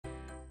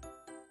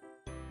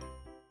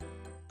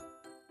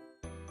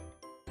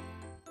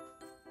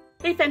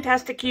Hey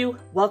Fantastic You,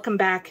 welcome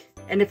back.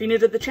 And if you're new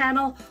to the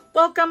channel,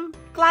 welcome,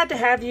 glad to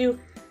have you.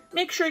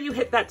 Make sure you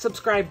hit that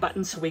subscribe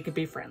button so we can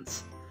be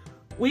friends.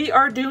 We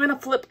are doing a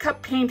flip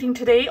cup painting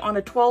today on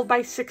a 12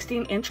 by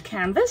 16 inch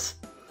canvas.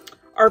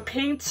 Our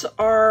paints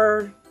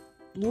are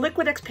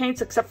liquitex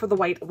paints except for the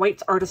white.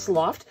 White's Artist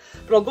Loft,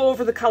 but I'll go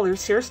over the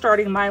colors here,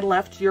 starting my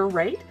left, your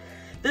right.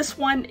 This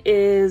one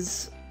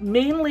is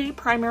mainly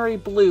primary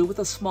blue with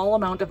a small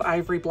amount of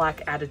ivory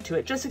black added to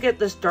it, just to get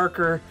this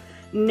darker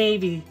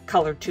navy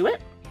color to it.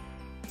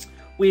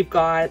 We've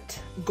got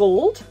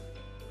gold,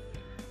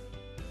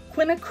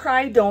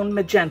 quinacridone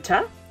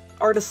magenta,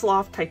 Artist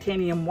Loft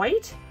titanium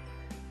white.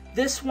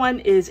 This one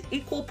is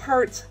equal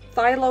parts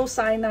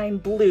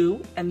thylocyanine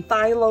blue and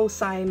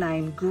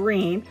thylocyanine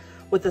green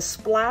with a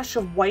splash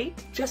of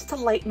white just to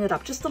lighten it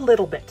up just a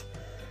little bit.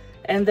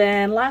 And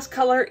then last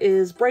color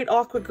is bright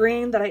aqua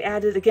green that I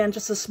added, again,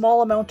 just a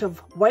small amount of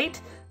white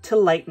to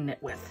lighten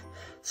it with.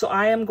 So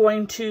I am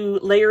going to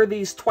layer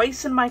these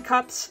twice in my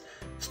cups,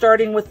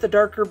 starting with the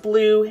darker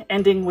blue,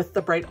 ending with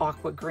the bright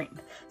aqua green.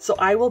 So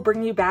I will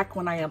bring you back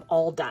when I am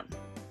all done.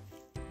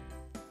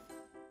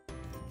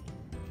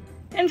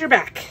 And you're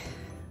back.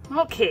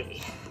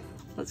 Okay,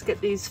 let's get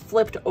these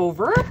flipped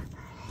over.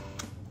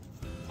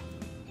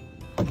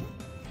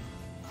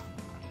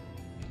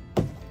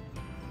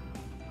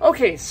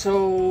 Okay,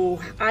 so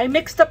I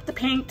mixed up the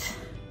paint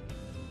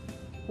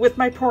with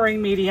my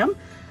pouring medium.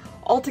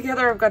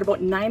 Altogether, I've got about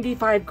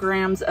 95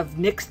 grams of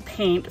mixed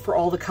paint for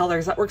all the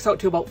colors. That works out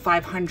to about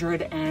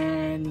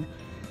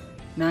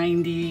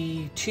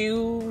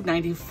 592,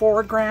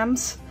 94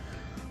 grams,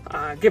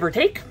 give or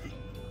take.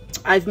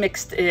 I've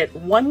mixed it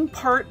 1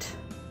 part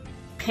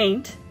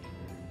paint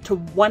to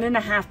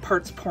 1.5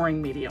 parts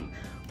pouring medium.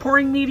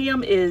 Pouring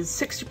medium is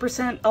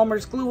 60%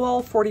 Elmer's glue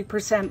all,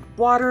 40%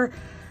 water.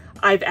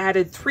 I've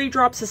added 3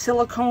 drops of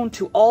silicone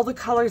to all the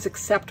colors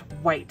except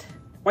white.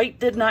 White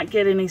did not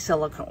get any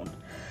silicone.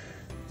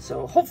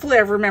 So hopefully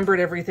I've remembered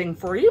everything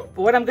for you.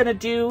 But what I'm gonna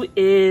do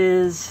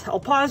is I'll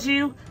pause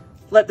you,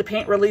 let the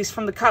paint release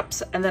from the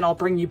cups, and then I'll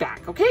bring you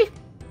back, okay?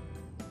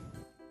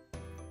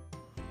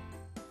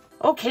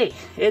 Okay,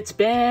 it's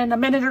been a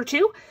minute or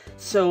two,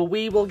 so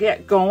we will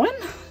get going.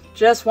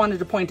 Just wanted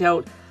to point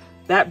out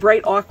that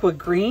bright aqua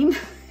green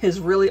is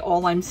really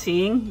all I'm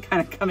seeing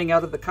kind of coming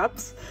out of the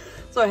cups.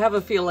 So I have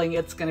a feeling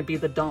it's gonna be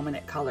the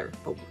dominant color,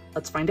 but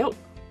let's find out.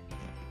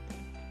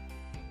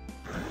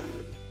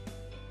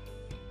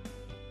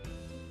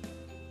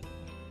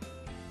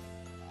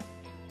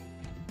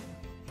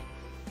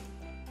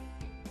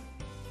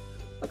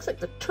 Looks like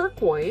the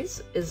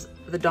turquoise is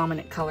the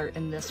dominant color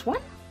in this one.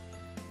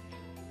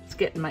 Let's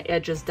get my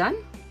edges done.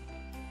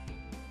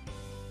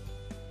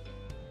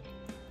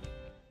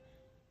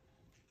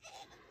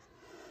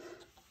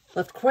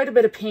 Left quite a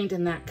bit of paint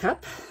in that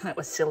cup. That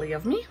was silly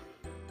of me.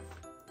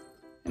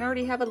 And I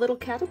already have a little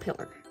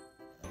caterpillar.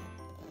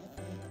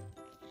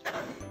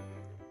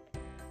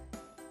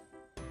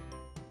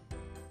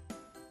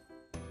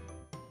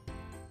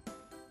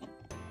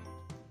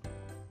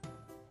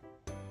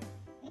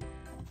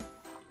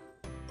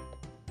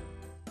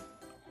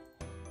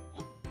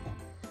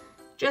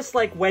 Just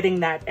like wetting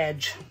that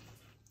edge.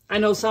 I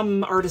know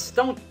some artists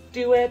don't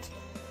do it,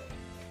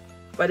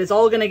 but it's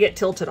all gonna get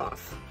tilted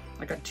off.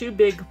 I got 2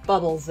 big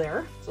bubbles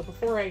there. So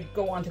before I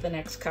go on to the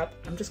next cup,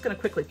 I'm just gonna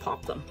quickly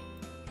pop them.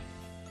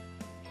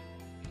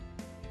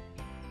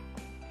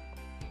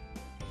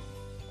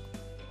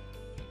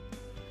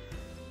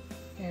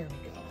 There we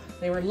go.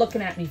 They were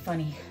looking at me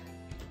funny.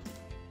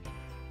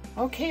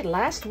 Okay,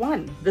 last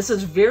one. This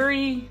is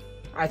I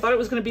thought it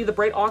was gonna be the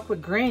bright aqua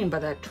green,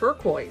 but that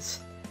turquoise.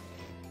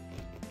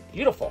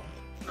 Beautiful.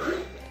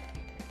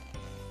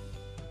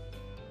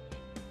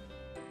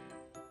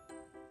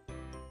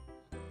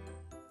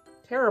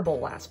 Terrible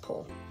last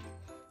pull.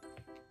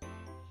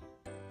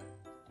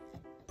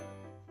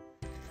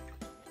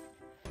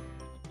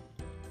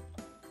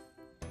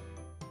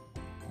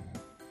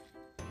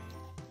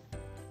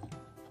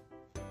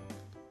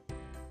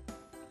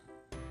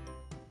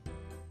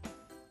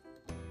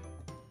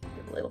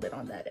 A little bit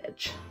on that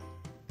edge.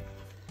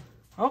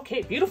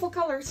 Okay, beautiful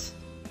colors.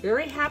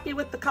 Very happy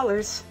with the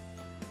colors.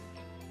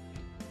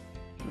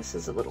 This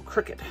is a little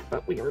crooked,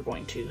 but we are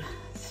going to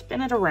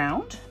spin it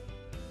around.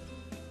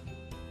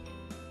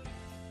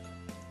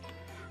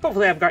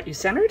 Hopefully I've got you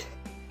centered.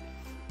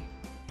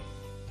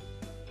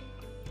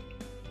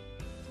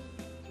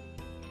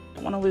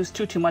 Don't want to lose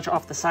too much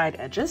off the side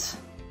edges.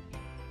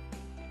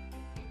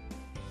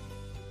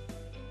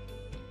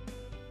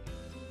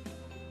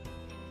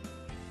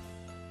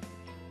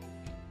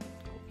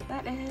 Over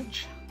that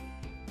edge.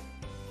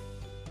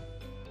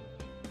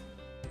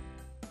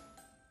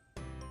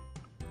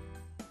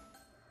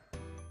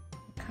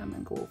 Come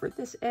and go over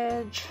this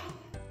edge.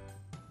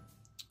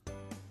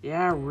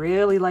 Yeah,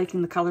 really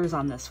liking the colors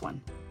on this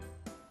one.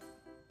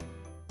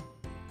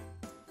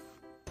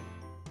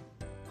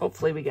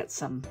 Hopefully we get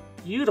some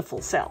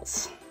beautiful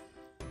cells.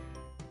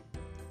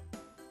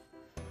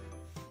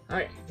 All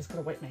right, I'm just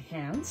gonna wipe my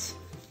hands.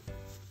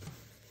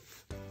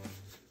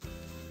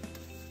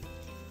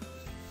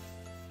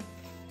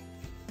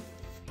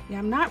 Yeah,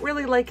 I'm not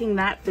really liking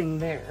that thing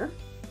there.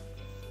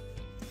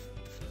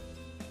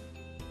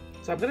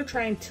 So I'm gonna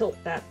try and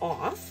tilt that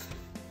off.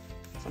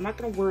 So I'm not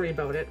gonna worry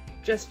about it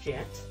just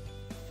yet.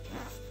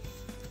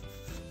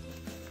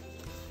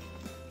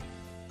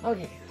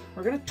 Okay,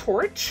 we're gonna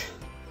torch.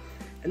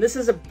 And this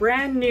is a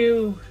brand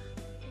new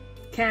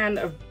can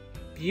of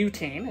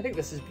butane. I think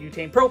this is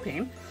butane,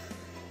 propane.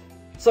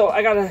 So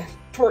I gotta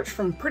torch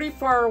from pretty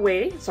far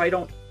away so I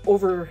don't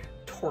over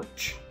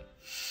torch.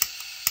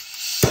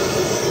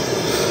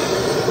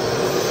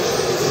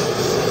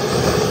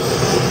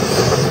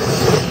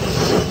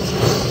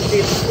 See,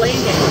 it's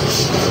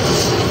flaming.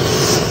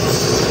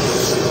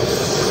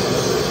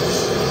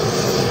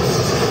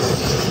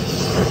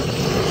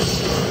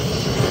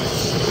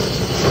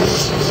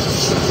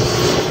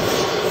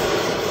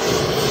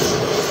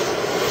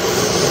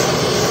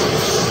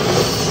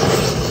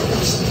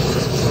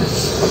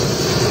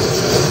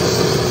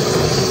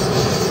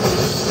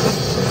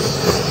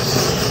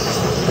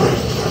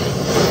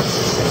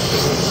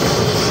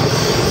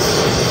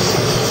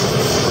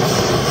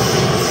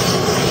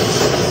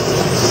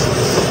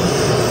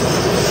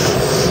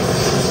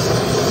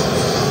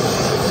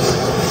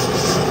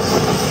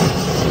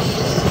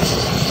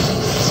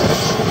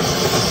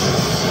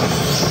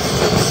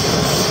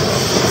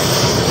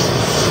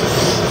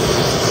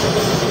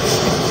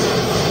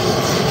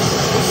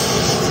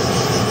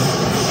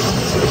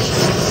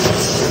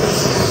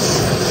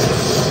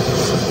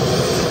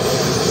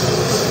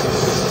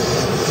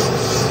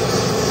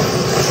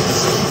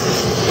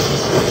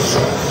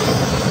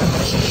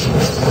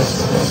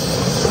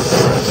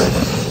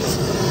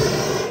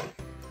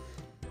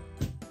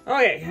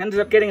 Okay, ended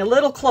up getting a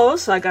little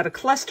close. I got a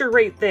cluster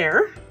right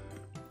there.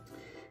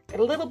 Got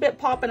a little bit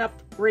popping up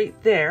right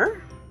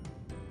there.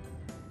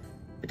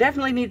 But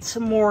definitely need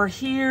some more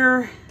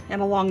here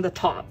and along the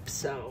top,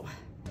 so.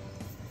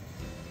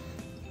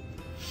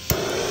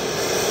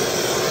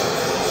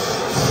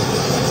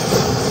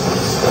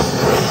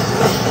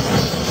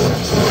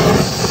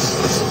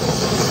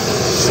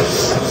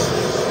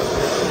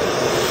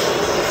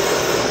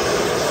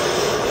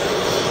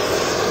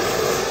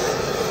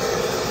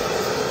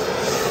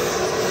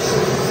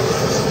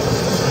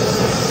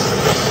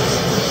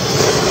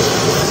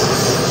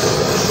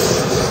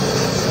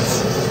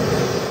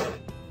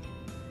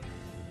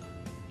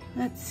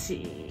 Let's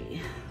see,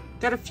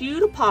 got a few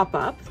to pop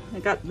up. I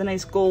got the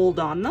nice gold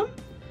on them,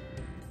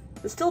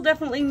 but still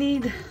definitely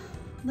need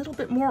a little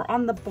bit more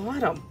on the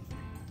bottom.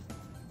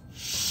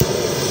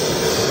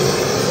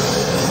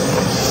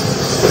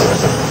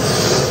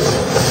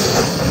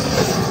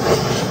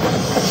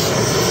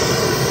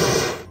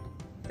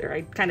 There,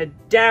 I kind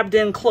of dabbed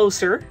in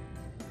closer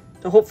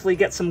to hopefully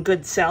get some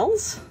good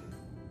cells.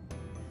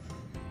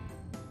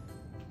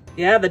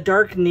 Yeah, the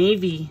dark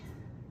navy.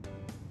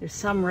 There's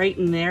some right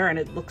in there and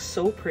it looks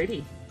so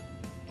pretty.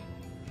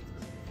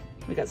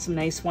 We got some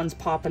nice ones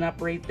popping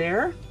up right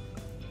there.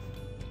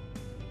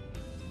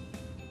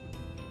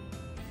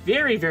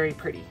 Very, very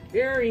pretty.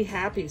 Very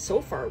happy so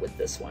far with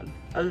this one,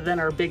 other than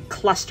our big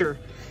cluster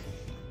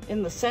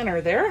in the center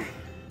there.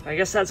 I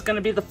guess that's gonna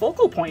be the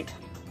focal point.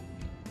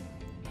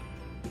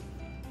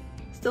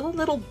 Still a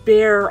little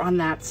bare on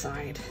that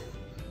side.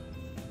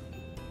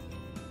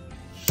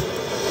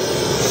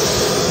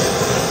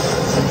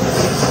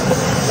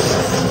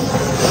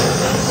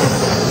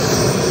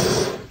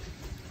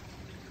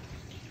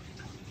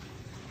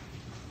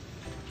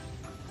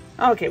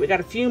 Okay, we got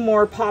a few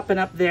more popping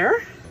up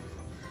there,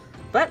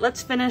 but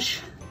let's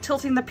finish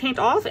tilting the paint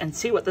off and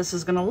see what this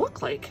is gonna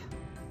look like.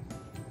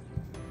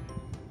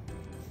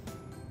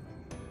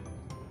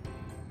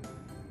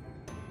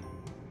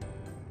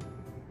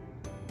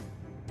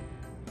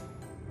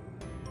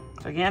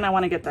 Again, I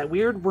wanna get that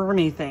weird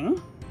wormy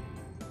thing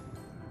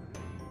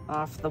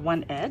off the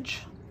one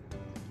edge.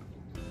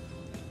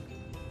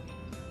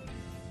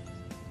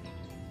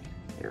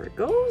 There it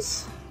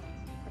goes,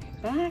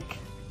 right back.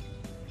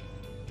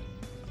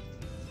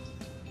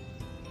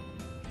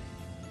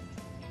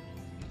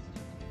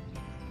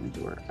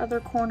 Do our other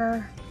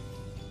corner.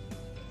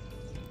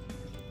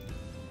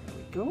 There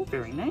we go,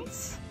 very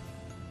nice.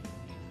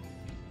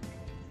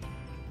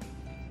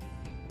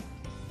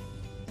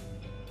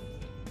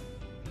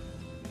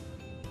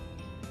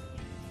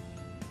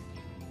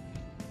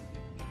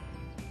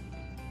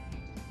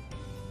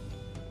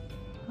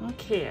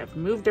 Okay, I've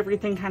moved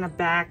everything kind of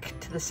back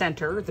to the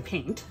center, the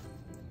paint.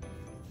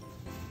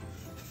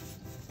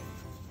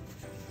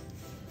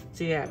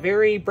 So yeah,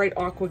 very bright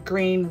aqua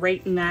green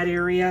right in that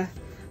area.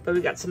 But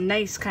we got some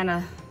nice kind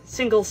of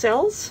single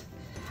cells.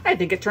 I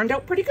think it turned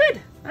out pretty good.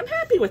 I'm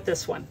happy with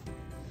this one.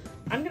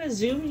 I'm gonna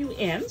zoom you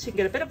in so you can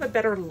get a bit of a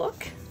better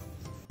look.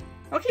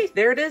 Okay,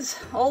 there it is,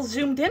 all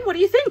zoomed in. What do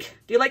you think?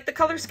 Do you like the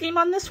color scheme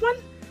on this one?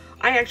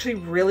 I actually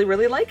really,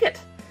 really like it.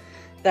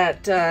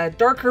 That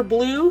darker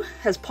blue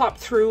has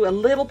popped through a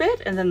little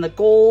bit, and then the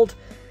gold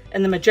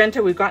and the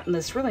magenta, we've gotten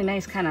this really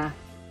nice kind of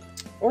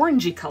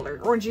orangey color,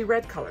 orangey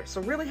red color. So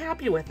really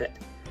happy with it.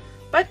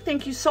 But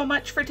thank you so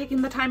much for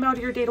taking the time out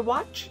of your day to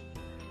watch.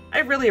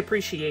 I really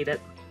appreciate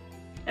it.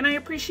 And I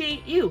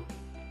appreciate you.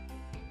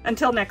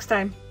 Until next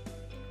time.